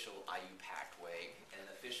the official IUPAC way, and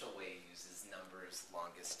the official way uses numbers,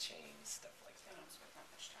 longest chains, stuff like that.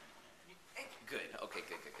 Good. Okay,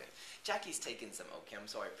 good. Jackie's taken some OChem,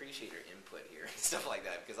 so I appreciate her input here and stuff like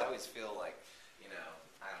that, because I always feel like,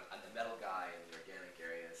 I'm the metal guy in the organic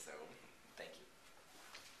area, so thank you.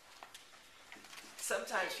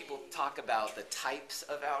 Sometimes people talk about the types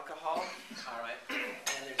of alcohol, all right,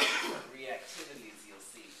 and there's different reactivities you'll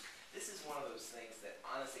see. This is one of those things that,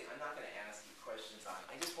 honestly, I'm not going to ask you questions on.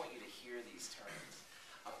 I just want you to hear these terms.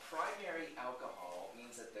 A primary alcohol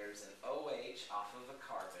means that there's an OH off of a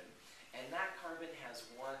carbon, and that carbon has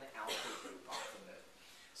 1 alkyl group off of it.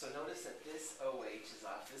 So notice that this OH is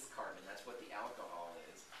off this carbon. That's what the alcohol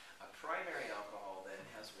is. A primary alcohol then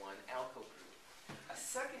has 1 alkyl group. A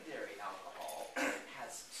secondary alcohol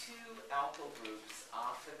has 2 alkyl groups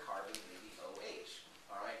off the carbon with the OH.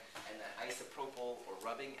 All right? And that isopropyl or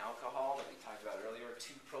rubbing alcohol that we talked about earlier,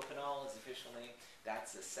 2-propanol is the official name,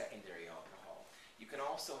 that's a secondary alcohol. You can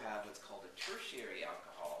also have what's called a tertiary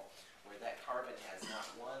alcohol, where that carbon has not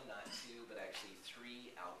 1, not 2, but actually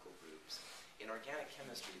 3 alkyl groups. In organic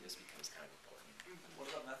chemistry, this becomes kind of important.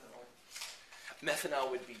 What about methanol?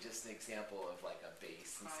 Methanol would be just an example of like a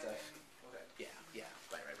base and stuff. Okay. Yeah,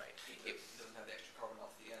 right. It doesn't have the extra carbon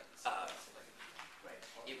off the end. So Right.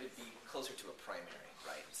 It would be closer to a primary,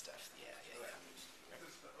 right, and stuff. Yeah.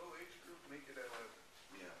 Does the OH group make it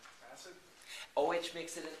acid? OH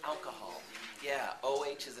makes it an alcohol. Yeah,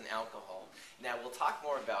 OH is an alcohol. Now, we'll talk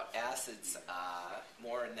more about acids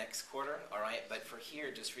more next quarter, all right? But for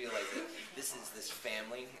here, just realize that this is this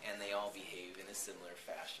family, and they all behave in a similar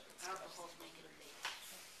fashion. Alcohols make it a base.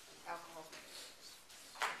 Alcohols make it a base.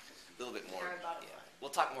 A little bit more, yeah.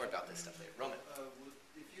 We'll talk more about this stuff later. Roman.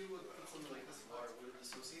 If you would put something like this in water, would it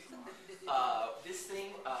dissociate? This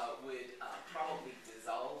thing would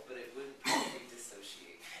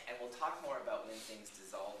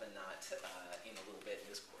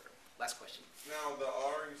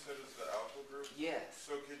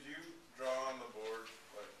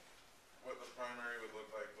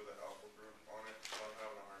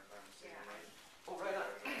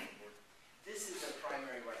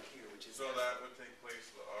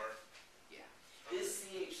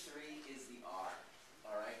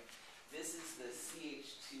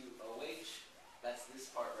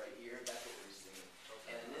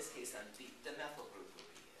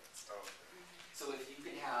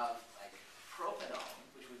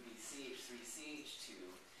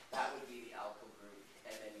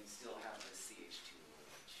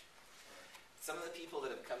Some of the people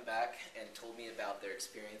that have come back and told me about their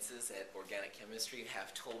experiences at organic chemistry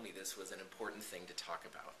have told me this was an important thing to talk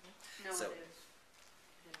about. No, So- it is.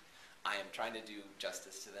 I am trying to do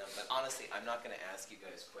justice to them, but honestly, I'm not going to ask you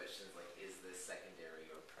guys questions like, is this secondary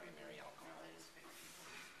or primary alcohol? No, it is very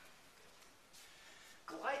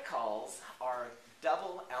important. Glycols are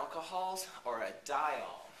double alcohols or a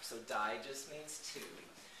diol. So di just means two.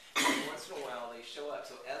 And once in a while they show up.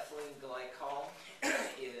 So ethylene glycol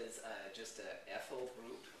is just an ethyl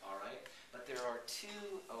group, all right? But there are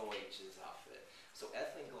two OHs off it. So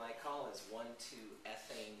ethylene glycol is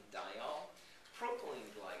 1,2-ethane diol.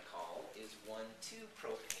 Propylene glycol is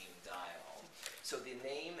 1,2-propane diol. So the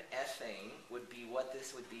name ethane would be what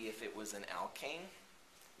this would be if it was an alkane,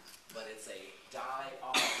 but it's a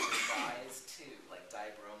diol. Di is two, like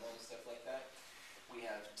dibromo, stuff like that. We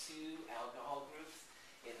have two alcohol groups.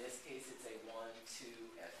 In this case, it's a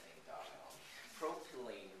 1,2-ethane diol.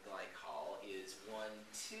 Propylene glycol is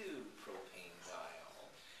 1,2-propane diol.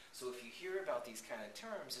 So if you hear about these kind of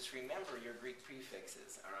terms, just remember your Greek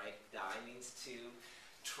prefixes, all right? Di means two,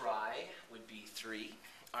 tri would be three,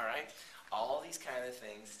 all right? All these kind of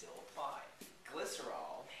things still apply.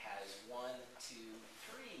 Glycerol has 1, 2,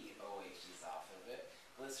 3 OHs off of it.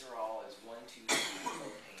 Glycerol is 1, 2, 3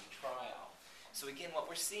 propane triol. So again, what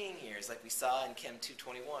we're seeing here is like we saw in Chem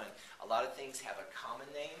 221, a lot of things have a common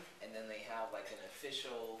name, and then they have like an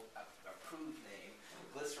official approved name.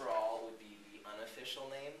 Glycerol would be the unofficial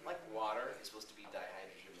name, like water is supposed to be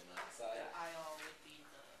dihydrogen monoxide. The IO would be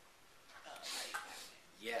the right acronym.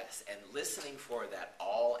 Yes, and listening for that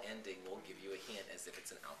all ending will give you a hint as if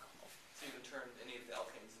it's an alcohol. So you can turn any of the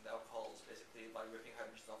alkanes into alcohols basically by ripping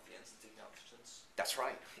hydrogens off the ends and taking oxygens. That's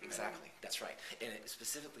right, exactly, that's right. And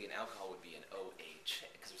specifically an alcohol would be an OH,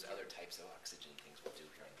 because there's other types of oxygen things we'll do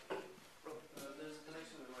here. There's a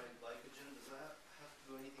connection with my glycogen. Does that have to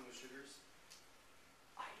do anything with sugars?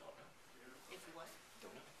 I don't know. If you what?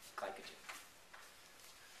 Don't know. Glycogen.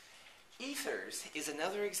 Ethers is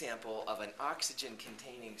another example of an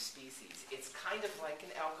oxygen-containing species. It's kind of like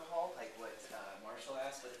an alcohol, like what Marshall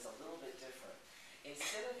asked, but it's a little bit different.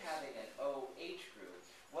 Instead of having an OH group,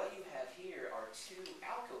 what you have here are two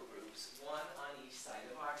alkyl groups, one on each side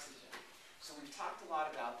of oxygen. So we've talked a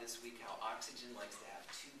lot about this week how oxygen likes to have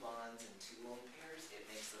two bonds and two lone pairs. It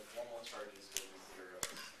makes the formal charges go to zero.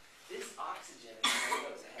 This oxygen,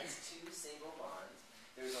 it has two single bonds.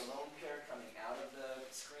 There's a lone pair coming out of the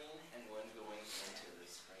screen and one going into the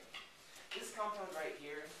screen. This compound right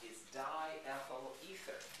here is diethyl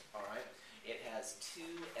ether, all right? It has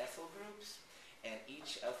two ethyl groups, and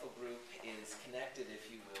each ethyl group is connected,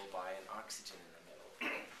 if you will, by an oxygen in the middle.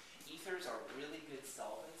 Ethers are really good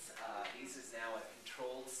solvents. These is now a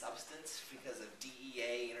controlled substance because of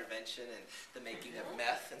DEA intervention and the making of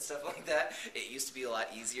meth and stuff like that. It used to be a lot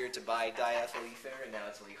easier to buy diethyl ether, and now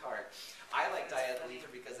it's really hard. I like diethyl ether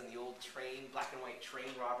because in the old black and white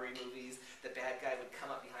train robbery movies, the bad guy would come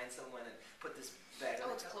up behind someone and put this bag on.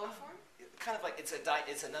 Oh, it's chloroform? Kind of like it's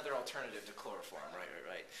another alternative to chloroform,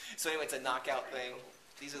 right. So anyway, it's a knockout thing.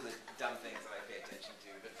 These are the dumb things that I pay attention to.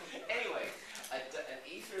 But anyway, an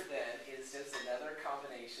ether then is just another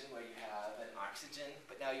combination where you have an oxygen,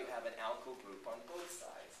 but now you have an alkyl group on both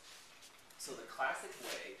sides. So the classic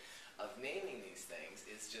way of naming these things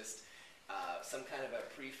is just some kind of a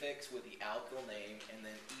prefix with the alkyl name and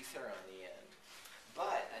then ether on the end.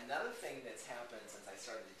 But another thing that's happened since I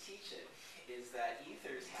started to teach it is that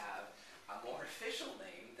ethers have a more official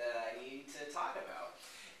name that I need to talk about.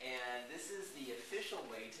 And this is the official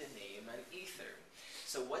way to name an ether.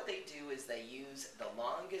 So what they do is they use the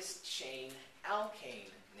longest chain alkane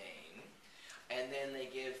name, and then they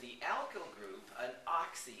give the alkyl group an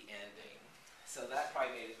oxy ending. So that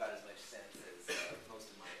probably made about as much sense as most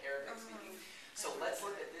of my Arabic speaking. So let's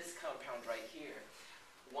look at this compound right here.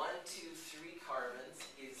 1, 2, 3 carbons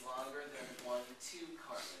is longer than 1, 2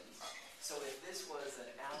 carbons. So if this was an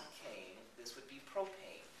alkane, this would be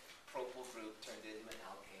propane. Propyl group turned into an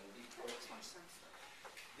alkane would be propane.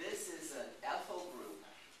 This is an ethyl group,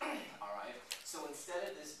 all right? So instead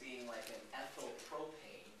of this being like an ethyl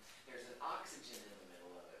propane, there's an oxygen in the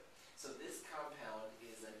middle of it. So this compound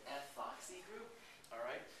is an ethoxy group, all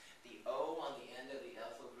right? The O on the end of the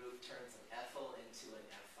ethyl group turns an ethyl into an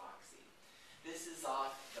ethoxy. This is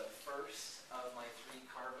off the first of my 3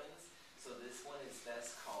 carbons, so this one is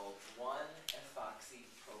best called 1-ethoxy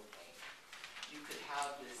propane. You could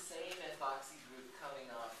have the same ethoxy group coming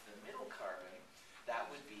off the middle carbon. That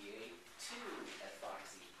would be a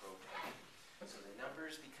 2-ethoxy propane. So the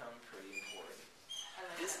numbers become pretty important.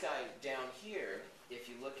 This guy down here, if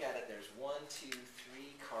you look at it, there's 1, 2, 3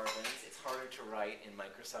 carbons. It's harder to write in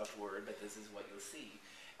Microsoft Word, but this is what you'll see.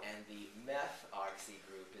 and the methoxy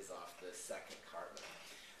group is off the second carbon.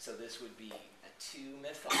 So this would be a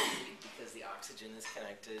 2-methoxy because the oxygen is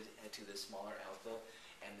connected to the smaller alkyl,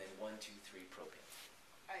 and then 1,2,3-propane.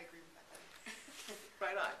 I agree with that.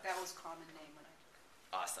 Right on. That was common name when I took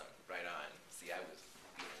it. Awesome. Right on. See, I was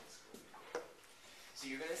the old school. So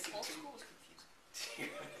you're going to see Old two. school was confusing.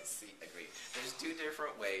 You're going to see. Agreed. There's 2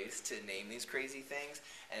 different ways to name these crazy things,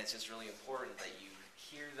 and it's just really important that you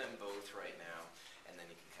hear them both right now, and then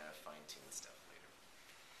you can kind of fine tune stuff later.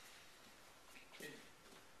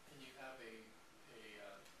 And you have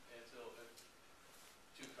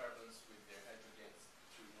two carbons with their hydrogens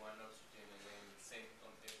to 1 oxygen, and then same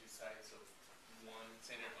on every side, so 1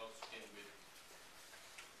 center oxygen with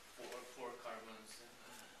four carbons.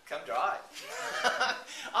 Come draw it.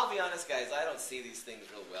 I'll be honest, guys, I don't see these things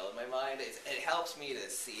real well in my mind. It helps me to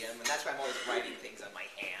see them, and that's why I'm always writing things on my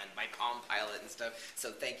hand, my Palm Pilot and stuff.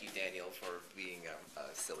 So thank you, Daniel, for being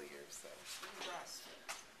silly here. So.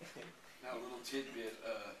 Now, a little tidbit,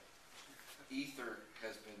 ether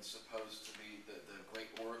has been supposed to be the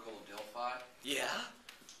great oracle of Delphi. Yeah?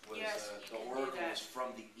 Yes, The you can do oracle that. was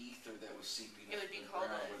from the ether that was seeping It up would be the called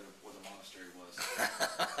ground a- where the monastery was.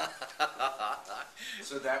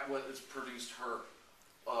 So that was produced her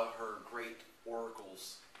great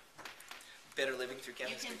oracles. Better living through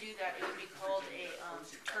You chemistry. can do that, it would be called a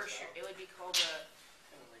tertiary, it would be called a,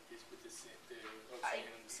 Kind of like this with the I-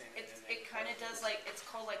 oxygen in the center. it kind of does like, it's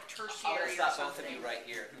called like I'm going tertiary to or stop both of something. you right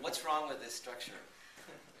here. What's wrong with this structure?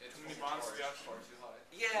 It's Too many bonds to the far oxygen. too high.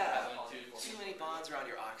 Yeah, One, two, too many bonds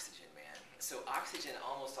around your oxygen, man. So oxygen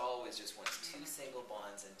almost always just wants 2 single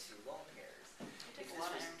bonds and 2 lone pairs. If takes a this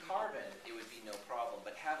lot of was energy. carbon, it would be no problem,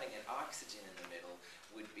 but having an oxygen in the middle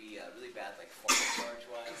would be really bad, like formal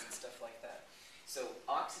charge-wise and stuff like that. So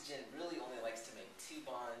oxygen really only likes to make 2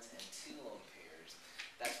 bonds and 2 lone pairs.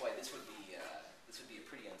 That's why this would be a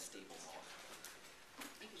pretty unstable molecule.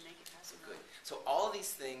 You can make it pass it Good. So all of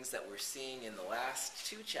these things that we're seeing in the last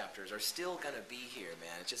 2 chapters are still going to be here,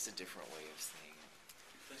 man. It's just a different way of saying it.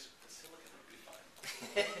 The silicon would be fine.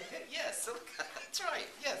 Yes, that's right.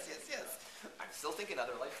 Yes. I'm still thinking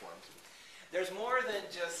other life forms. There's more than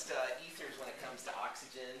just ethers when it comes to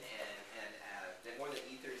oxygen, and there are more than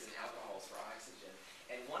ethers and alcohols for oxygen.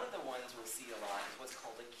 And one of the ones we'll see a lot is what's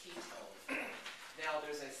called a ketone. Now,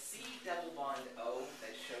 there's a C double bond O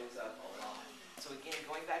that shows up a lot. So again,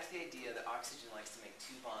 going back to the idea that oxygen likes to make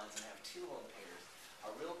 2 bonds and have 2 lone pairs,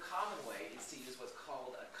 a real common way is to use what's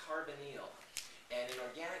called a carbonyl. And in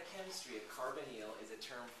organic chemistry, a carbonyl is a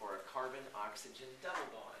term for a carbon-oxygen double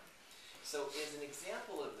bond. So as an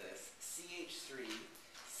example of this, CH3,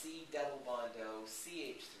 C double bond O,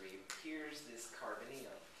 CH3, here's this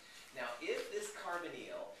carbonyl. Now, if this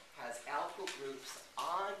carbonyl has alkyl groups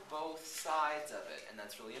on both sides of it, and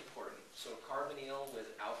that's really important, so a carbonyl with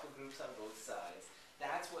alkyl groups on both sides,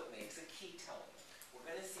 that's what makes a ketone. We're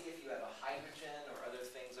going to see if you have a hydrogen or other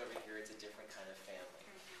things over here, it's a different kind of family.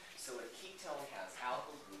 So a ketone has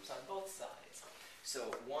alkyl groups on both sides.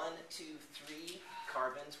 So 1, 2, 3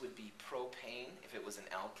 carbons would be propane if it was an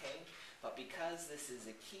alkane, but because this is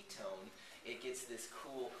a ketone, it gets this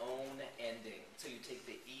cool -one ending. So you take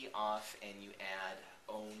the E off and you add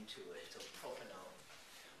 -one to it, so propanone.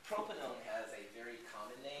 Propanone has a very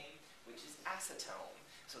common name, which is acetone.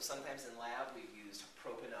 So sometimes in lab we've used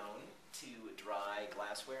propanone to dry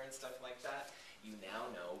glassware and stuff like that. You now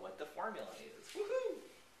know what the formula is. Woohoo!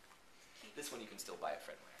 This one you can still buy at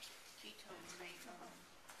Fred Meyer's. Ketones make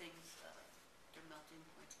things, their melting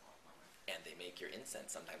points a lot lower. And they make your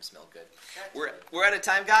incense sometimes smell good. We're out of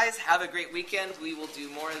time, guys. Have a great weekend. We will do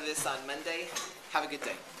more of this on Monday. Have a good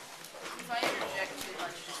day. If I interject too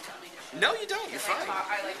much, just tell me to shut No, up. you don't. You're Because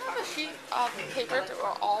fine. I like have a talking. sheet of paper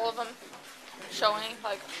or all of them showing,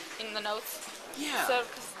 like, in the notes? Yeah. So,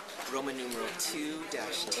 'cause Roman numeral 2-10.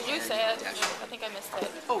 did you say it? I think I missed it.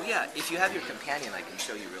 Oh, yeah. If you have your companion, I can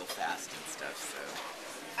show you real fast and stuff. So.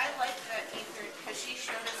 I like that ether, because she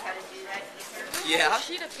showed us how to do that ether. Yeah. A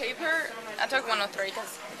sheet of paper. I took 103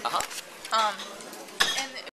 because Uh-huh.